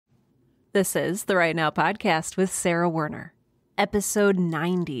This is the Right Now podcast with Sarah Werner. Episode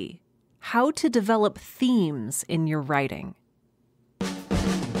 90, How to Develop Themes in Your Writing.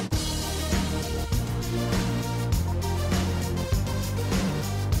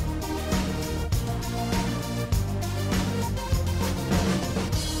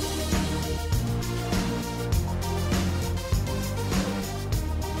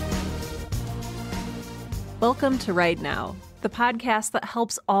 Welcome to Right Now, the podcast that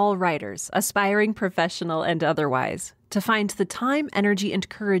helps all writers, aspiring professional and otherwise, to find the time, energy, and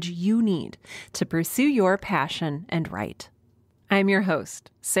courage you need to pursue your passion and write. I'm your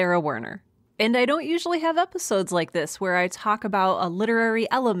host, Sarah Werner, and I don't usually have episodes like this where I talk about a literary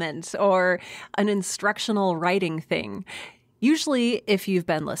element or an instructional writing thing. Usually, if you've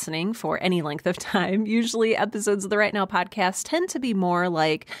been listening for any length of time, usually episodes of the Right Now podcast tend to be more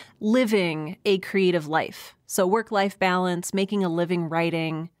like living a creative life. So work-life balance, making a living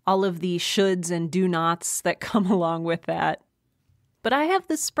writing, all of the shoulds and do-nots that come along with that. But I have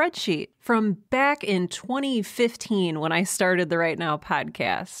this spreadsheet from back in 2015 when I started the Right Now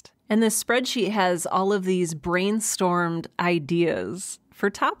podcast. And this spreadsheet has all of these brainstormed ideas for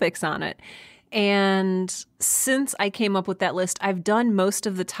topics on it. And since I came up with that list, I've done most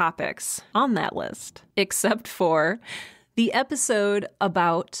of the topics on that list, except for the episode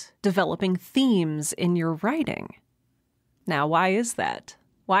about developing themes in your writing. Now, why is that?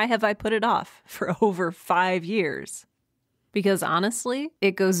 Why have I put it off for over 5 years? Because honestly,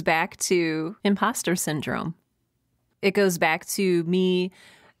 it goes back to imposter syndrome. It goes back to me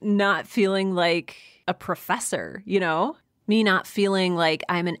not feeling like a professor, me not feeling like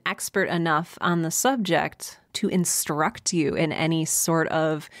I'm an expert enough on the subject to instruct you in any sort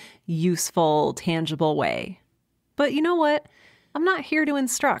of useful, tangible way. But you know what? I'm not here to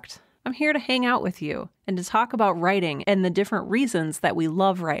instruct. I'm here to hang out with you and to talk about writing and the different reasons that we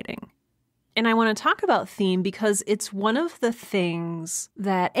love writing. And I want to talk about theme because it's one of the things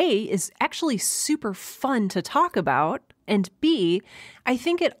that A, is actually super fun to talk about, and B, I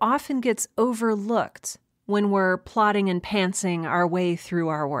think it often gets overlooked when we're plotting and pantsing our way through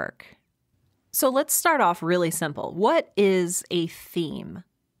our work. So let's start off really simple. What is a theme?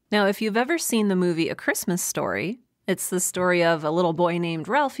 Now, if you've ever seen the movie A Christmas Story, it's the story of a little boy named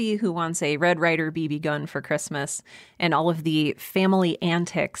Ralphie who wants a Red Ryder BB gun for Christmas and all of the family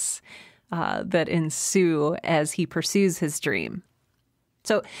antics that ensue as he pursues his dream.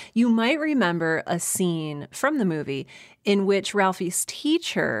 So you might remember a scene from the movie in which Ralphie's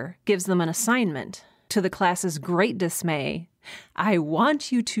teacher gives them an assignment. To the class's great dismay, I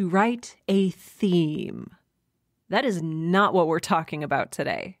want you to write a theme. That is not what we're talking about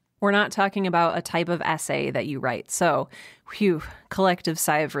today. We're not talking about a type of essay that you write. So, collective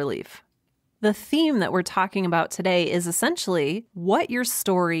sigh of relief. The theme that we're talking about today is essentially what your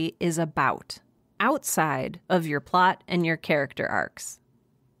story is about, outside of your plot and your character arcs.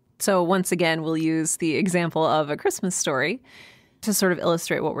 So once again, we'll use the example of A Christmas Story to sort of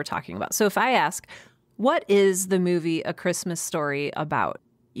illustrate what we're talking about. So if I ask, what is the movie A Christmas Story about?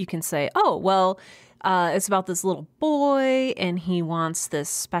 You can say, it's about this little boy and he wants this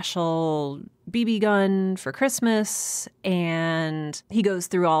special BB gun for Christmas, and he goes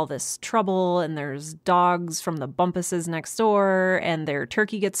through all this trouble, and there's dogs from the Bumpuses next door, and their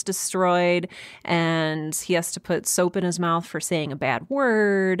turkey gets destroyed, and he has to put soap in his mouth for saying a bad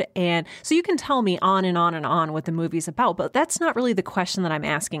word. And so you can tell me on and on and on what the movie's about, but that's not really the question that I'm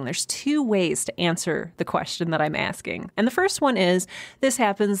asking. There's 2 ways to answer the question that I'm asking. And the first one is, this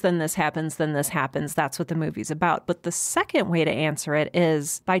happens, then this happens, then this happens. That's what the movie's about. But the second way to answer it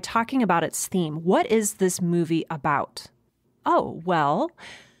is by talking about its theme. What is this movie about? Oh, well,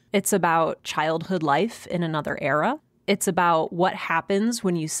 it's about childhood life in another era. It's about what happens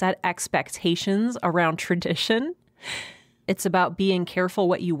when you set expectations around tradition. It's about being careful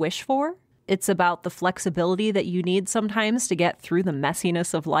what you wish for. It's about the flexibility that you need sometimes to get through the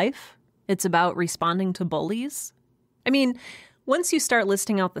messiness of life. It's about responding to bullies. I mean, once you start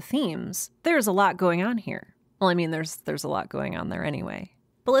listing out the themes, there's a lot going on here. Well, I mean, there's a lot going on there anyway.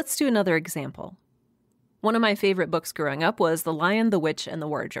 But let's do another example. One of my favorite books growing up was The Lion, the Witch, and the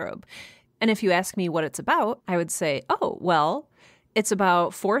Wardrobe. And if you ask me what it's about, I would say, it's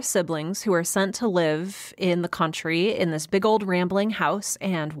about 4 siblings who are sent to live in the country in this big old rambling house.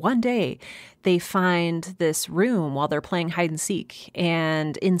 And one day they find this room while they're playing hide and seek.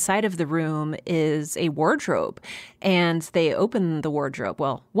 And inside of the room is a wardrobe. And they open the wardrobe.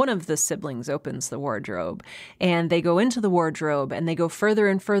 Well, one of the siblings opens the wardrobe. And they go into the wardrobe and they go further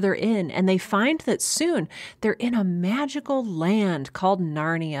and further in. And they find that soon they're in a magical land called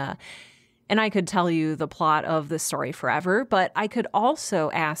Narnia. And I could tell you the plot of this story forever, but I could also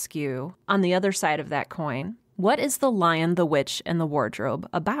ask you, on the other side of that coin, what is The Lion, the Witch, and the Wardrobe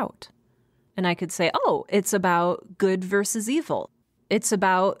about? And I could say, oh, it's about good versus evil. It's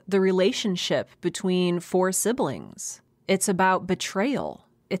about the relationship between four siblings. It's about betrayal.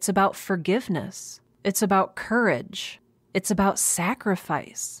 It's about forgiveness. It's about courage. It's about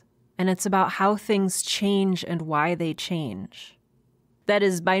sacrifice. And it's about how things change and why they change. That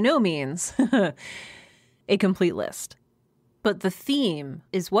is by no means a complete list. But the theme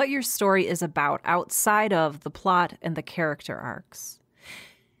is what your story is about outside of the plot and the character arcs.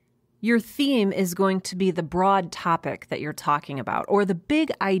 Your theme is going to be the broad topic that you're talking about, or the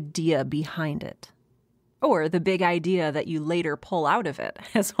big idea behind it, or the big idea that you later pull out of it,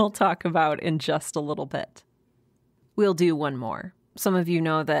 as we'll talk about in just a little bit. We'll do one more. Some of you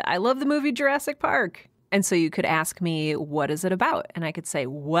know that I love the movie Jurassic Park. And so you could ask me, what is it about? And I could say,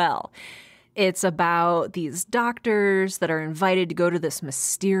 well, it's about these doctors that are invited to go to this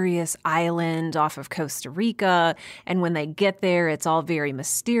mysterious island off of Costa Rica. And when they get there, it's all very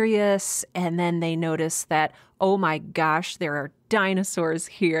mysterious. And then they notice that, oh my gosh, there are dinosaurs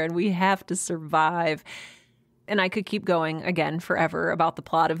here and we have to survive. And I could keep going again forever about the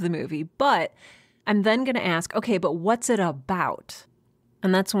plot of the movie. But I'm then going to ask, okay, but what's it about?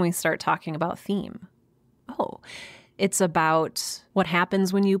 And that's when we start talking about theme. Oh, it's about what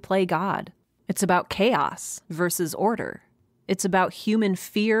happens when you play God. It's about chaos versus order. It's about human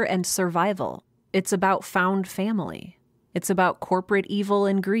fear and survival. It's about found family. It's about corporate evil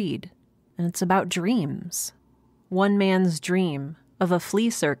and greed. And it's about dreams. One man's dream of a flea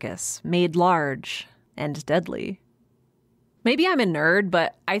circus made large and deadly. Maybe I'm a nerd,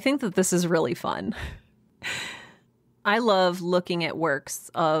 but I think that this is really fun. I love looking at works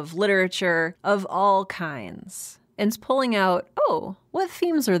of literature of all kinds and pulling out, oh, what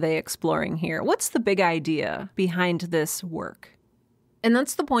themes are they exploring here? What's the big idea behind this work? And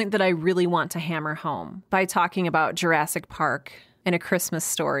that's the point that I really want to hammer home by talking about Jurassic Park and A Christmas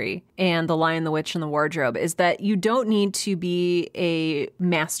Story and The Lion, the Witch, and the Wardrobe, is that you don't need to be a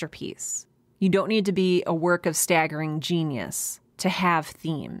masterpiece. You don't need to be a work of staggering genius to have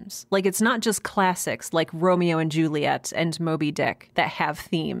themes. Like, it's not just classics like Romeo and Juliet and Moby Dick that have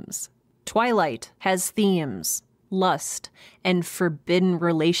themes. Twilight has themes, lust and forbidden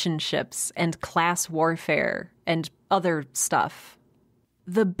relationships and class warfare and other stuff.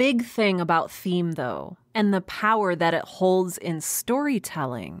 The big thing about theme, though, and the power that it holds in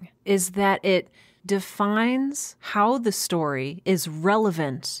storytelling is that it defines how the story is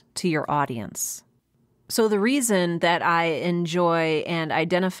relevant to your audience. So the reason that I enjoy and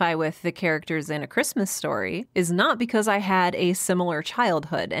identify with the characters in A Christmas Story is not because I had a similar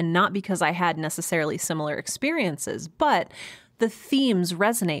childhood and not because I had necessarily similar experiences, but the themes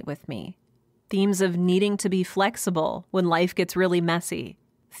resonate with me. Themes of needing to be flexible when life gets really messy.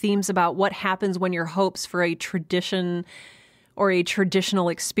 Themes about what happens when your hopes for a tradition or a traditional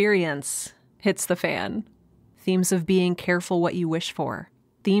experience hits the fan. Themes of being careful what you wish for.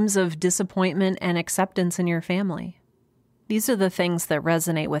 Themes of disappointment and acceptance in your family. These are the things that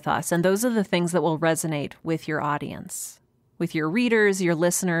resonate with us, and those are the things that will resonate with your audience, with your readers, your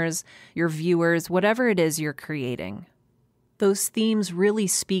listeners, your viewers, whatever it is you're creating. Those themes really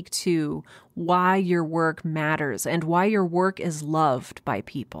speak to why your work matters and why your work is loved by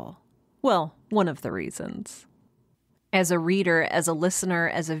people. Well, one of the reasons. As a reader, as a listener,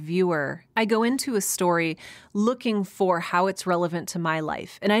 as a viewer, I go into a story looking for how it's relevant to my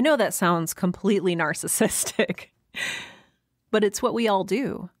life. And I know that sounds completely narcissistic, but it's what we all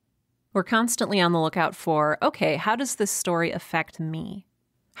do. We're constantly on the lookout for, okay, how does this story affect me?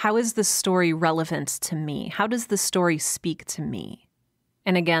 How is this story relevant to me? How does this story speak to me?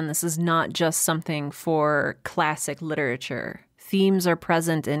 And again, this is not just something for classic literature. Themes are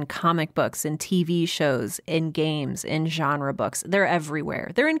present in comic books, in TV shows, in games, in genre books. They're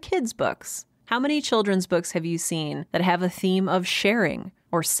everywhere. They're in kids' books. How many children's books have you seen that have a theme of sharing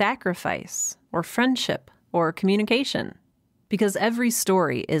or sacrifice or friendship or communication? Because every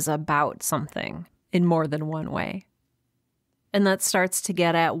story is about something in more than one way. And that starts to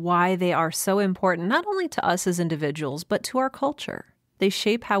get at why they are so important, not only to us as individuals, but to our culture. They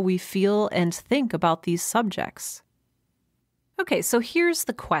shape how we feel and think about these subjects. Okay, so here's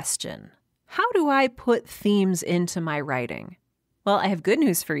the question. How do I put themes into my writing? Well, I have good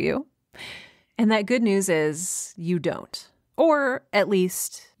news for you. And that good news is you don't. Or at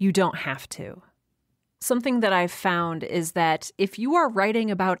least you don't have to. Something that I've found is that if you are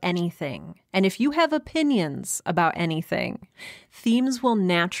writing about anything, and if you have opinions about anything, themes will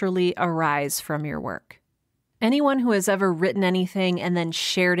naturally arise from your work. Anyone who has ever written anything and then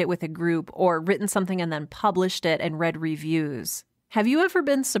shared it with a group, or written something and then published it and read reviews, have you ever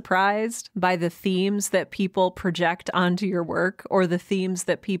been surprised by the themes that people project onto your work, or the themes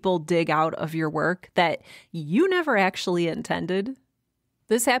that people dig out of your work that you never actually intended?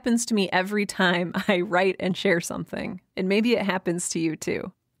 This happens to me every time I write and share something, and maybe it happens to you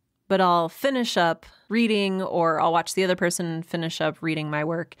too. But I'll finish up reading, or I'll watch the other person finish up reading my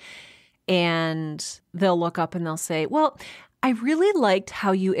work, and they'll look up and they'll say, well, I really liked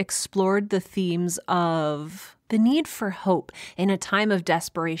how you explored the themes of the need for hope in a time of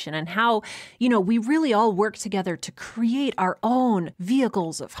desperation, and how, we really all work together to create our own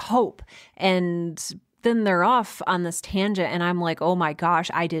vehicles of hope. And then they're off on this tangent, and I'm like, oh my gosh,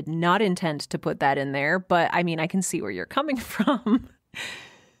 I did not intend to put that in there, but I can see where you're coming from.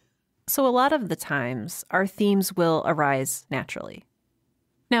 So a lot of the times, our themes will arise naturally.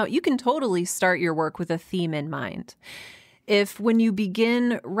 Now, you can totally start your work with a theme in mind. If when you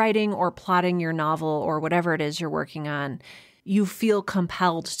begin writing or plotting your novel or whatever it is you're working on, you feel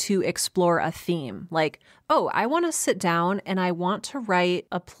compelled to explore a theme, like, oh, I want to sit down and I want to write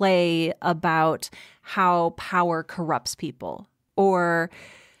a play about how power corrupts people, or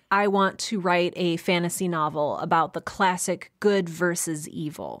I want to write a fantasy novel about the classic good versus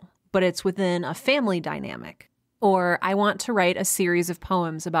evil, but it's within a family dynamic. Or I want to write a series of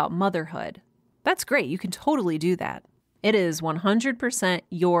poems about motherhood. That's great. You can totally do that. It is 100%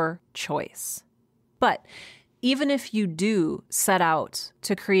 your choice. But even if you do set out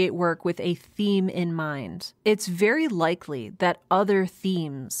to create work with a theme in mind, it's very likely that other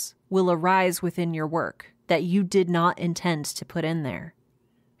themes will arise within your work that you did not intend to put in there.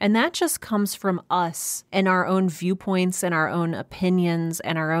 And that just comes from us and our own viewpoints and our own opinions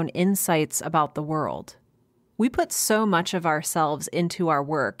and our own insights about the world. We put so much of ourselves into our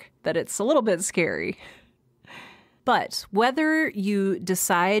work that it's a little bit scary. But whether you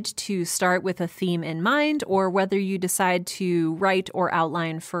decide to start with a theme in mind, or whether you decide to write or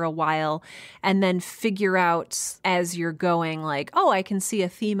outline for a while and then figure out as you're going, like, oh, I can see a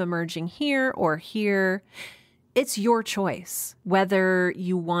theme emerging here or here, it's your choice whether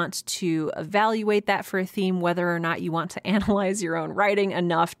you want to evaluate that for a theme, whether or not you want to analyze your own writing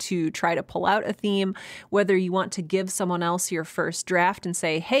enough to try to pull out a theme, whether you want to give someone else your first draft and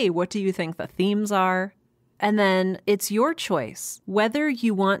say, hey, what do you think the themes are? And then it's your choice whether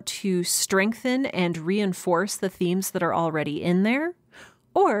you want to strengthen and reinforce the themes that are already in there,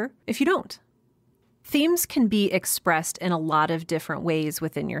 or if you don't. Themes can be expressed in a lot of different ways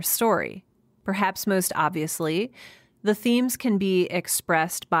within your story. Perhaps most obviously, the themes can be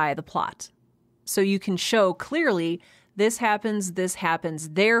expressed by the plot. So you can show clearly, this happens,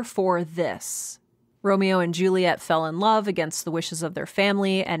 therefore this. Romeo and Juliet fell in love against the wishes of their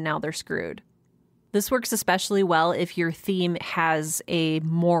family, and now they're screwed. This works especially well if your theme has a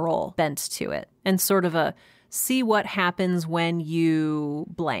moral bent to it, and sort of a see what happens when you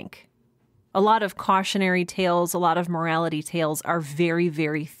blank. A lot of cautionary tales, a lot of morality tales are very,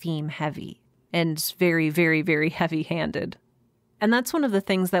 very theme heavy. And very, very, very heavy-handed. And that's one of the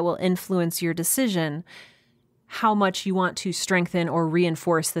things that will influence your decision, how much you want to strengthen or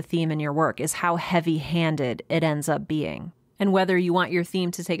reinforce the theme in your work, is how heavy-handed it ends up being, and whether you want your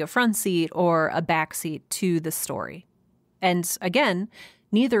theme to take a front seat or a back seat to the story. And again,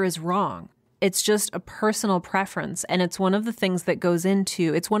 neither is wrong. It's just a personal preference, and it's one of the things that goes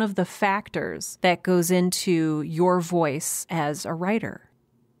into, it's one of the factors that goes into your voice as a writer.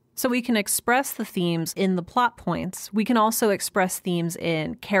 So we can express the themes in the plot points. We can also express themes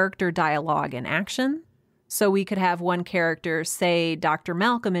in character dialogue and action. So we could have one character, say Dr.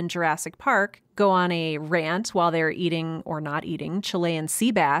 Malcolm in Jurassic Park, go on a rant while they're eating or not eating Chilean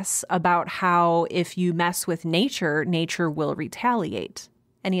sea bass about how if you mess with nature, nature will retaliate.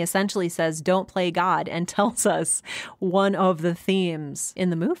 And he essentially says, don't play God, and tells us one of the themes in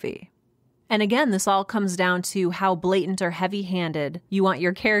the movie. And again, this all comes down to how blatant or heavy-handed you want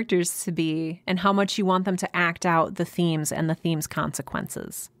your characters to be and how much you want them to act out the themes and the theme's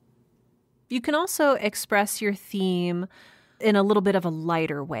consequences. You can also express your theme in a little bit of a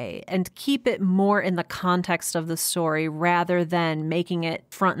lighter way and keep it more in the context of the story rather than making it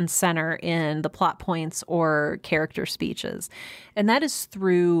front and center in the plot points or character speeches. And that is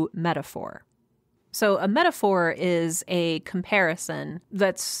through metaphor. So a metaphor is a comparison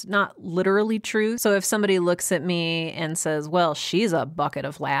that's not literally true. So if somebody looks at me and says, well, she's a bucket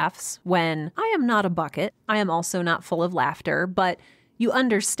of laughs, when I am not a bucket, I am also not full of laughter, but you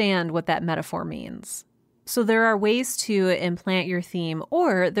understand what that metaphor means. So there are ways to implant your theme,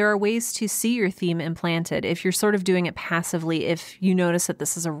 or there are ways to see your theme implanted. If you're sort of doing it passively, if you notice that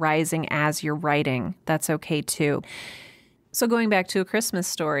this is arising as you're writing, that's okay too. So going back to A Christmas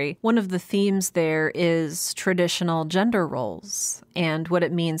Story, one of the themes there is traditional gender roles and what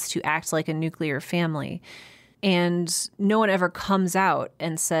it means to act like a nuclear family. And no one ever comes out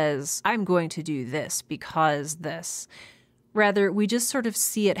and says, I'm going to do this because this. Rather, we just sort of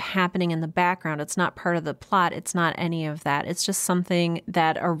see it happening in the background. It's not part of the plot. It's not any of that. It's just something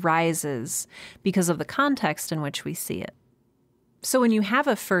that arises because of the context in which we see it. So when you have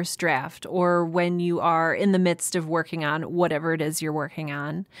a first draft, or when you are in the midst of working on whatever it is you're working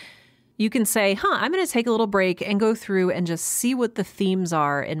on, you can say, I'm going to take a little break and go through and just see what the themes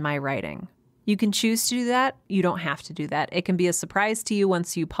are in my writing. You can choose to do that. You don't have to do that. It can be a surprise to you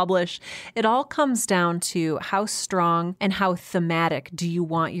once you publish. It all comes down to how strong and how thematic do you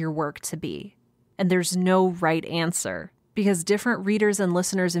want your work to be. And there's no right answer, because different readers and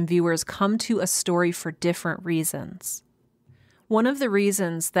listeners and viewers come to a story for different reasons. One of the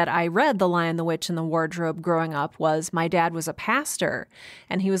reasons that I read The Lion, the Witch, and the Wardrobe growing up was my dad was a pastor,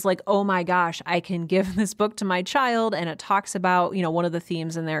 and he was like, oh my gosh, I can give this book to my child, and it talks about, one of the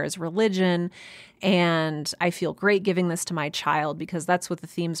themes in there is religion, and I feel great giving this to my child because that's what the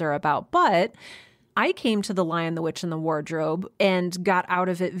themes are about. But I came to The Lion, the Witch, and the Wardrobe and got out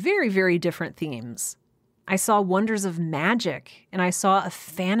of it very, very different themes. I saw wonders of magic, and I saw a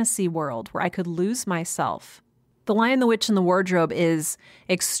fantasy world where I could lose myself. The Lion, the Witch, and the Wardrobe is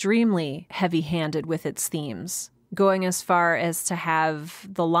extremely heavy-handed with its themes, going as far as to have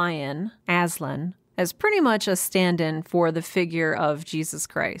the lion, Aslan, as pretty much a stand-in for the figure of Jesus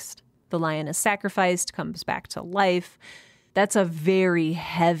Christ. The lion is sacrificed, comes back to life. That's a very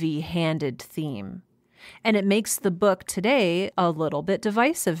heavy-handed theme. And it makes the book today a little bit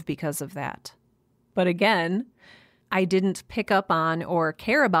divisive because of that. But again, I didn't pick up on or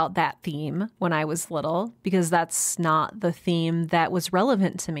care about that theme when I was little, because that's not the theme that was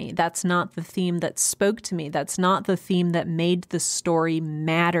relevant to me. That's not the theme that spoke to me. That's not the theme that made the story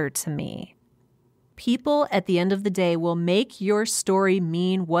matter to me. People at the end of the day will make your story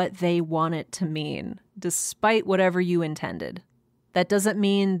mean what they want it to mean, despite whatever you intended. That doesn't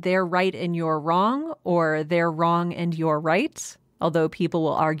mean they're right and you're wrong, or they're wrong and you're right, although people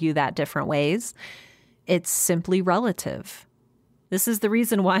will argue that different ways. It's simply relative. This is the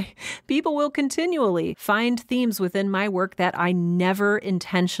reason why people will continually find themes within my work that I never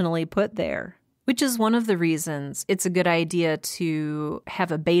intentionally put there, which is one of the reasons it's a good idea to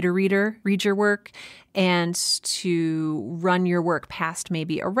have a beta reader read your work and to run your work past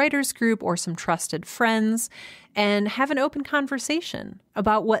maybe a writer's group or some trusted friends and have an open conversation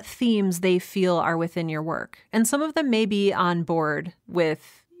about what themes they feel are within your work. And some of them may be on board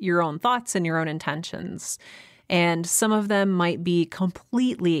with your own thoughts and your own intentions. And some of them might be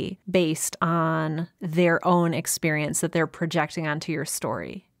completely based on their own experience that they're projecting onto your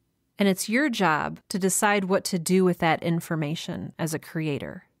story. And it's your job to decide what to do with that information as a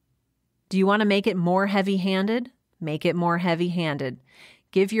creator. Do you want to make it more heavy-handed? Make it more heavy-handed.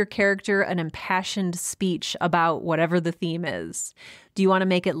 Give your character an impassioned speech about whatever the theme is. Do you want to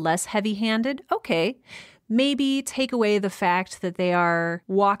make it less heavy-handed? Okay. Maybe take away the fact that they are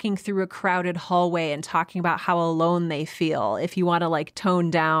walking through a crowded hallway and talking about how alone they feel, if you want to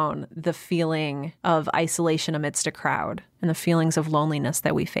tone down the feeling of isolation amidst a crowd and the feelings of loneliness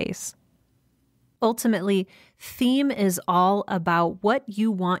that we face. Ultimately, theme is all about what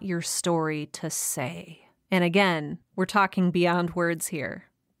you want your story to say. And again, we're talking beyond words here.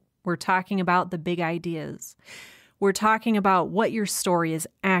 We're talking about the big ideas. We're talking about what your story is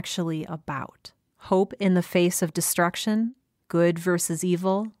actually about. Hope in the face of destruction, good versus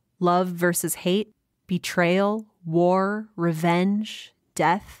evil, love versus hate, betrayal, war, revenge,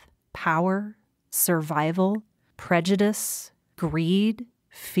 death, power, survival, prejudice, greed,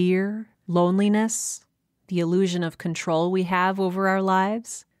 fear, loneliness, the illusion of control we have over our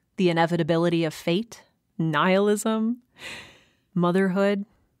lives, the inevitability of fate, nihilism, motherhood,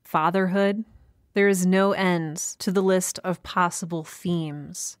 fatherhood. There is no end to the list of possible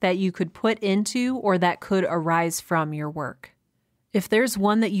themes that you could put into or that could arise from your work. If there's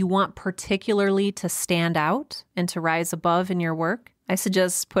one that you want particularly to stand out and to rise above in your work, I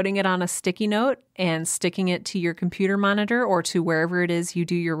suggest putting it on a sticky note and sticking it to your computer monitor or to wherever it is you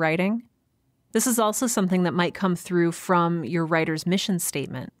do your writing. This is also something that might come through from your writer's mission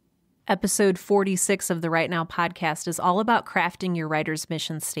statement. Episode 46 of the Right Now podcast is all about crafting your writer's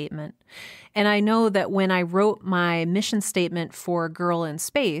mission statement. And I know that when I wrote my mission statement for Girl in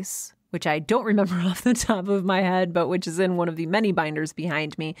Space, which I don't remember off the top of my head, but which is in one of the many binders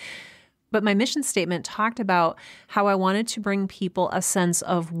behind me, But my mission statement talked about how I wanted to bring people a sense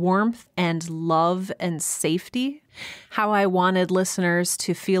of warmth and love and safety, how I wanted listeners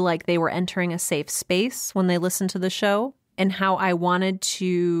to feel like they were entering a safe space when they listened to the show, and how I wanted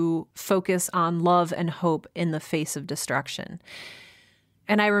to focus on love and hope in the face of destruction.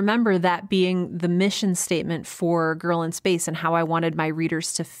 And I remember that being the mission statement for Girl in Space and how I wanted my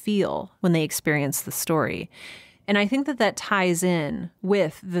readers to feel when they experienced the story. And I think that that ties in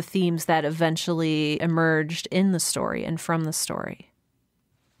with the themes that eventually emerged in the story and from the story.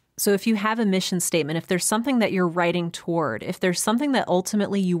 So if you have a mission statement, if there's something that you're writing toward, if there's something that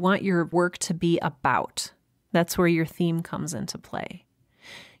ultimately you want your work to be about, that's where your theme comes into play.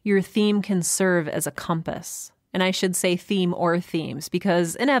 Your theme can serve as a compass. And I should say theme or themes,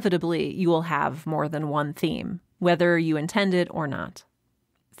 because inevitably you will have more than one theme, whether you intend it or not.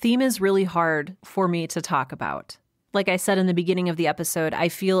 Theme is really hard for me to talk about. Like I said in the beginning of the episode, I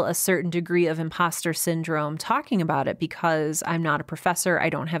feel a certain degree of imposter syndrome talking about it because I'm not a professor. I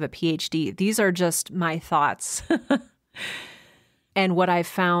don't have a PhD. These are just my thoughts. And what I've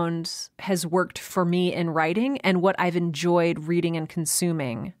found has worked for me in writing and what I've enjoyed reading and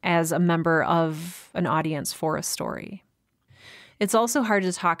consuming as a member of an audience for a story. It's also hard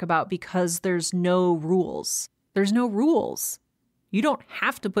to talk about because there's no rules. There's no rules. You don't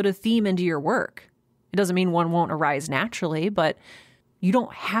have to put a theme into your work. It doesn't mean one won't arise naturally, but you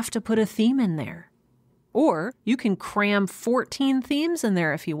don't have to put a theme in there. Or you can cram 14 themes in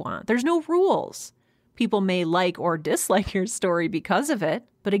there if you want. There's no rules. People may like or dislike your story because of it.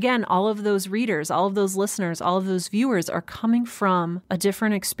 But again, all of those readers, all of those listeners, all of those viewers are coming from a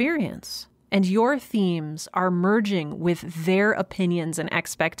different experience. And your themes are merging with their opinions and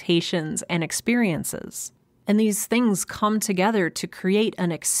expectations and experiences. And these things come together to create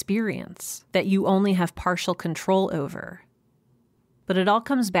an experience that you only have partial control over. But it all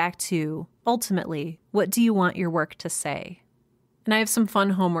comes back to, ultimately, what do you want your work to say? And I have some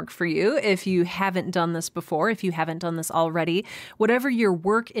fun homework for you if you haven't done this before, if you haven't done this already. Whatever your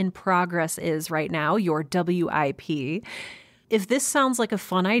work in progress is right now, your WIP, if this sounds like a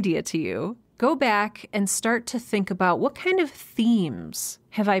fun idea to you, go back and start to think about what kind of themes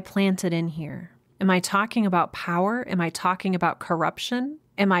have I planted in here? Am I talking about power? Am I talking about corruption?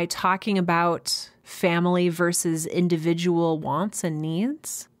 Am I talking about family versus individual wants and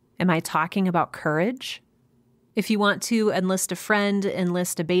needs? Am I talking about courage? If you want to enlist a friend,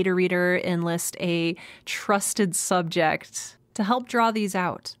 enlist a beta reader, enlist a trusted subject to help draw these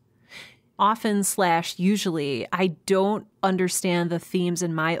out. Often/usually, I don't understand the themes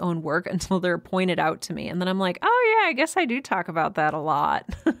in my own work until they're pointed out to me. And then I'm like, oh yeah, I guess I do talk about that a lot.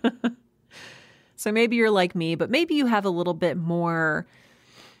 So maybe you're like me, but maybe you have a little bit more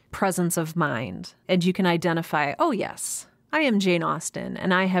presence of mind and you can identify, oh yes, I am Jane Austen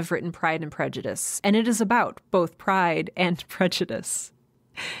and I have written Pride and Prejudice, and it is about both pride and prejudice.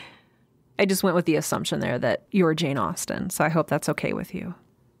 I just went with the assumption there that you're Jane Austen, so I hope that's okay with you.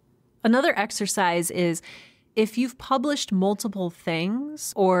 Another exercise is if you've published multiple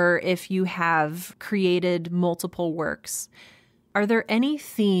things or if you have created multiple works, are there any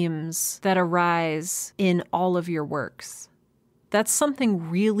themes that arise in all of your works? That's something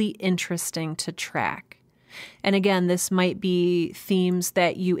really interesting to track. And again, this might be themes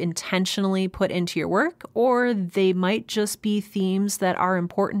that you intentionally put into your work, or they might just be themes that are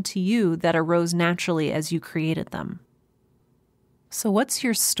important to you that arose naturally as you created them. So what's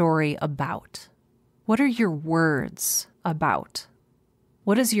your story about? What are your words about?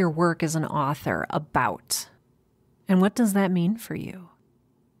 What is your work as an author about? And what does that mean for you?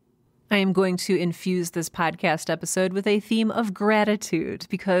 I am going to infuse this podcast episode with a theme of gratitude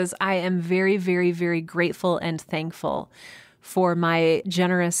because I am very, very, very grateful and thankful for my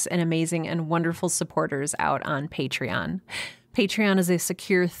generous and amazing and wonderful supporters out on Patreon. Patreon is a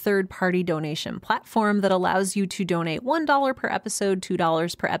secure third-party donation platform that allows you to donate $1 per episode,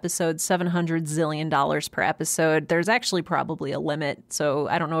 $2 per episode, $700 zillion per episode. There's actually probably a limit, so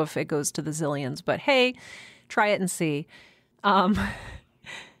I don't know if it goes to the zillions, but hey, try it and see.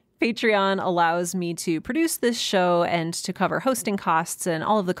 Patreon allows me to produce this show and to cover hosting costs and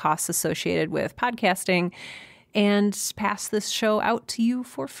all of the costs associated with podcasting and pass this show out to you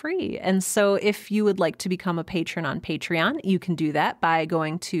for free. And so if you would like to become a patron on Patreon, you can do that by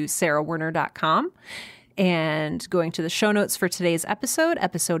going to sarahwerner.com and going to the show notes for today's episode,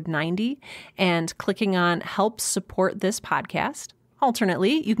 episode 90, and clicking on Help Support This Podcast.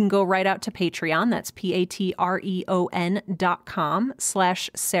 Alternately, you can go right out to Patreon. That's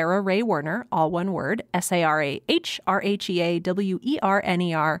patreon.com/Sarah Ray Werner, all one word,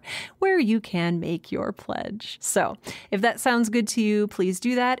 SarahRheaWerner, where you can make your pledge. So if that sounds good to you, please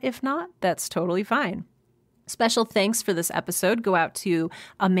do that. If not, that's totally fine. Special thanks for this episode go out to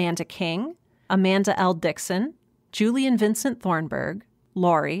Amanda King, Amanda L. Dixon, Julian Vincent Thornburg,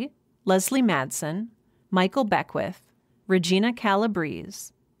 Lori, Leslie Madsen, Michael Beckwith, Regina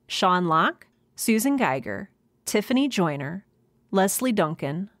Calabrese, Sean Locke, Susan Geiger, Tiffany Joyner, Leslie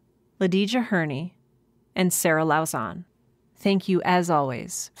Duncan, Ladija Herney, and Sarah Lauzon. Thank you, as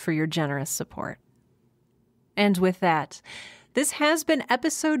always, for your generous support. And with that, this has been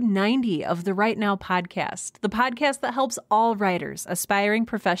episode 90 of the Right Now podcast, the podcast that helps all writers, aspiring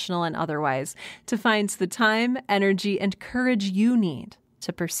professional and otherwise, to find the time, energy, and courage you need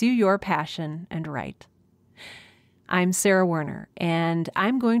to pursue your passion and write. I'm Sarah Werner, and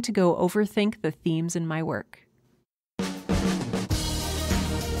I'm going to go overthink the themes in my work.